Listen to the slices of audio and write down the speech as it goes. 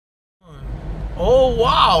Oh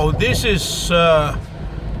wow, this is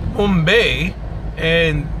Mumbai,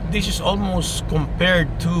 and this is almost compared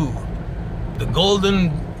to the Golden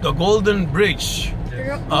Bridge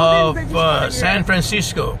of San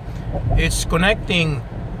Francisco. It's connecting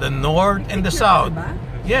the north and the south.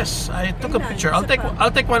 Yes, I took a picture. I'll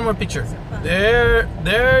take one more picture. There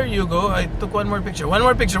you go. I took one more picture. One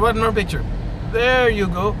more picture. There you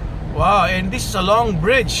go. Wow, and this is a long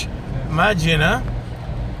bridge. Imagine, huh?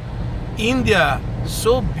 India,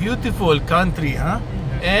 so beautiful country, huh?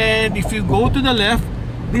 And if you go to the left,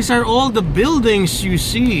 these are all the buildings you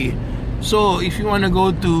see. So if you want to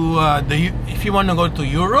go to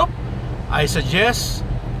Europe, I suggest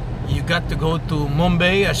you got to go to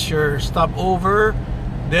Mumbai as your stopover.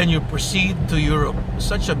 Then you proceed to Europe.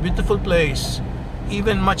 Such a beautiful place,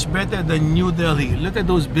 even much better than New Delhi. Look at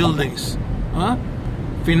those buildings, huh?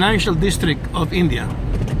 Financial district of India.